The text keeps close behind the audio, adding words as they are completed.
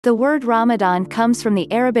The word Ramadan comes from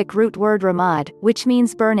the Arabic root word ramad, which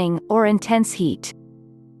means burning, or intense heat.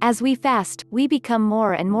 As we fast, we become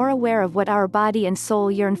more and more aware of what our body and soul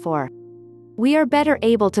yearn for. We are better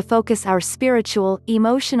able to focus our spiritual,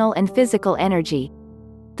 emotional and physical energy.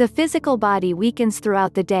 The physical body weakens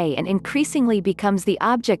throughout the day and increasingly becomes the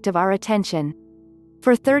object of our attention.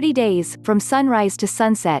 For 30 days, from sunrise to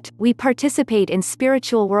sunset, we participate in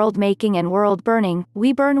spiritual world making and world burning.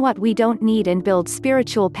 We burn what we don't need and build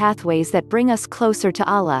spiritual pathways that bring us closer to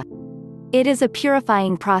Allah. It is a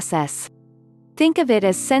purifying process. Think of it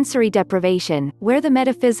as sensory deprivation, where the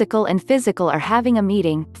metaphysical and physical are having a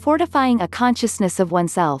meeting, fortifying a consciousness of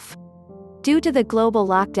oneself. Due to the global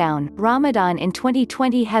lockdown, Ramadan in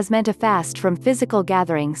 2020 has meant a fast from physical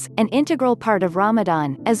gatherings, an integral part of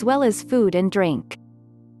Ramadan, as well as food and drink.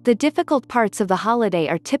 The difficult parts of the holiday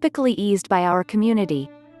are typically eased by our community.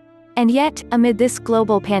 And yet, amid this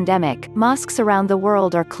global pandemic, mosques around the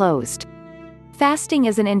world are closed. Fasting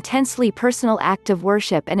is an intensely personal act of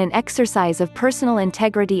worship and an exercise of personal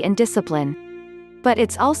integrity and discipline. But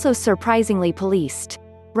it's also surprisingly policed.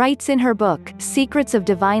 Writes in her book, Secrets of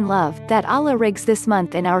Divine Love, that Allah rigs this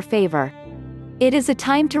month in our favor. It is a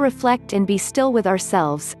time to reflect and be still with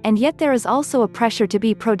ourselves, and yet there is also a pressure to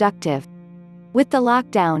be productive. With the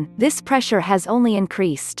lockdown, this pressure has only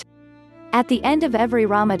increased. At the end of every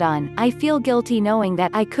Ramadan, I feel guilty knowing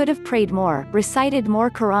that I could have prayed more, recited more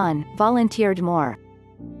Quran, volunteered more.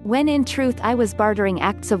 When in truth I was bartering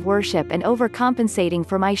acts of worship and overcompensating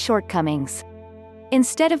for my shortcomings.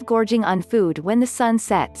 Instead of gorging on food when the sun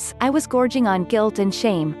sets, I was gorging on guilt and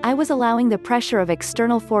shame. I was allowing the pressure of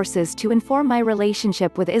external forces to inform my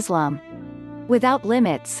relationship with Islam. Without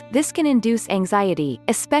limits, this can induce anxiety,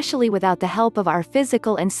 especially without the help of our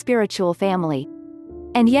physical and spiritual family.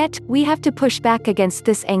 And yet, we have to push back against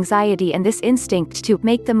this anxiety and this instinct to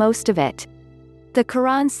make the most of it. The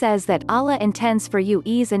Quran says that Allah intends for you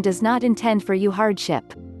ease and does not intend for you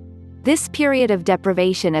hardship. This period of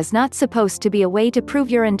deprivation is not supposed to be a way to prove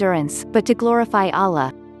your endurance, but to glorify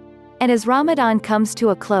Allah. And as Ramadan comes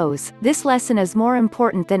to a close, this lesson is more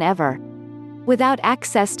important than ever. Without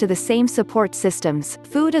access to the same support systems,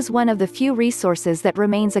 food is one of the few resources that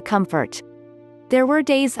remains a comfort. There were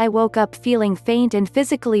days I woke up feeling faint and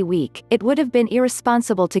physically weak. It would have been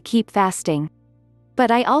irresponsible to keep fasting.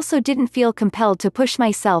 But I also didn't feel compelled to push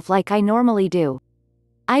myself like I normally do.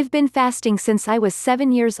 I've been fasting since I was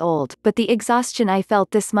 7 years old, but the exhaustion I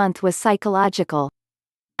felt this month was psychological.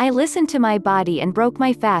 I listened to my body and broke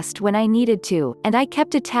my fast when I needed to, and I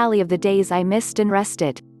kept a tally of the days I missed and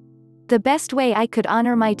rested. The best way I could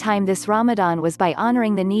honor my time this Ramadan was by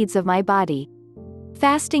honoring the needs of my body.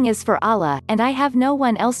 Fasting is for Allah, and I have no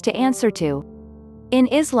one else to answer to. In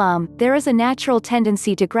Islam, there is a natural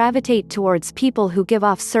tendency to gravitate towards people who give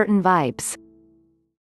off certain vibes.